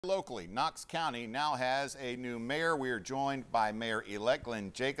Locally, Knox County now has a new mayor. We are joined by Mayor-elect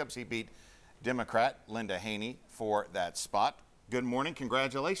Glenn Jacobs. He beat Democrat Linda Haney for that spot. Good morning.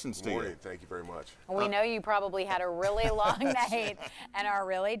 Congratulations to you. Good morning. Thank you very much. We know you probably had a really long night and are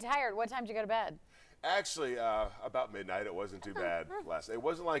really tired. What time did you go to bed? Actually, about midnight. It wasn't too bad last night. It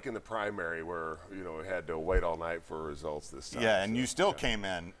wasn't like in the primary where, we had to wait all night for results this time. Yeah, and you still came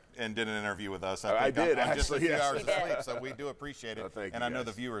in and did an interview with us. I did, on just a actually, few yes. hours of sleep, so we do appreciate it. Thank you, and I know guys.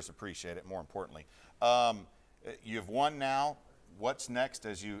 the viewers appreciate it, more importantly. You've won now. What's next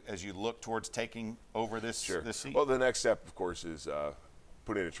as you look towards taking over this seat? Well, the next step, of course, is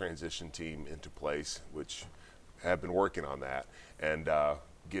putting a transition team into place, which have been working on that, and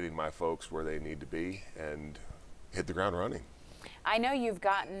getting my folks where they need to be and hit the ground running. I know you've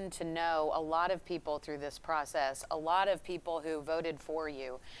gotten to know a lot of people through this process, a lot of people who voted for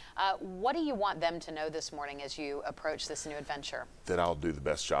you. What do you want them to know this morning as you approach this new adventure? That I'll do the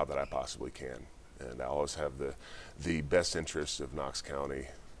best job that I possibly can, and I always have the best interests of Knox County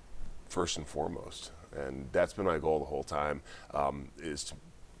first and foremost. And that's been my goal the whole time, is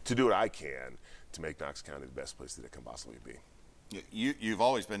to do what I can to make Knox County the best place that it can possibly be. You've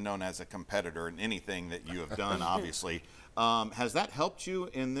always been known as a competitor in anything that you have done, obviously. Has that helped you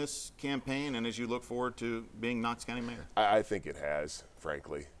in this campaign and as you look forward to being Knox County Mayor? I think it has,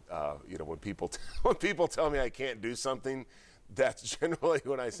 frankly. When people tell me I can't do something, that's generally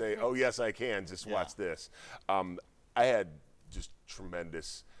when I say, oh, yes, I can. Just watch this. I had just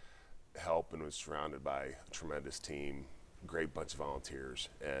tremendous help and was surrounded by a tremendous team, great bunch of volunteers.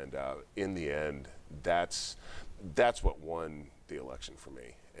 And in the end, that's what won the election for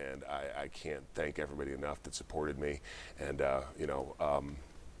me. And I can't thank everybody enough that supported me. And,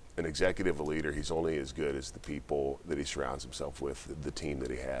 an executive, a leader, he's only as good as the people that he surrounds himself with, the team that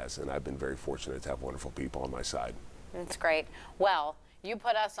he has. And I've been very fortunate to have wonderful people on my side. That's great. Well, you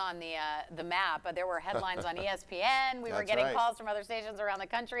put us on the map. There were headlines on ESPN. We were getting calls from other stations around the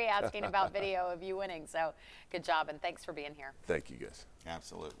country asking about video of you winning. So good job, and thanks for being here. Thank you, guys.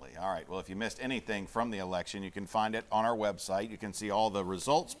 Absolutely. All right. Well, if you missed anything from the election, you can find it on our website. You can see all the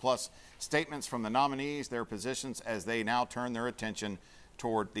results plus statements from the nominees, their positions as they now turn their attention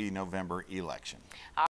toward the November election.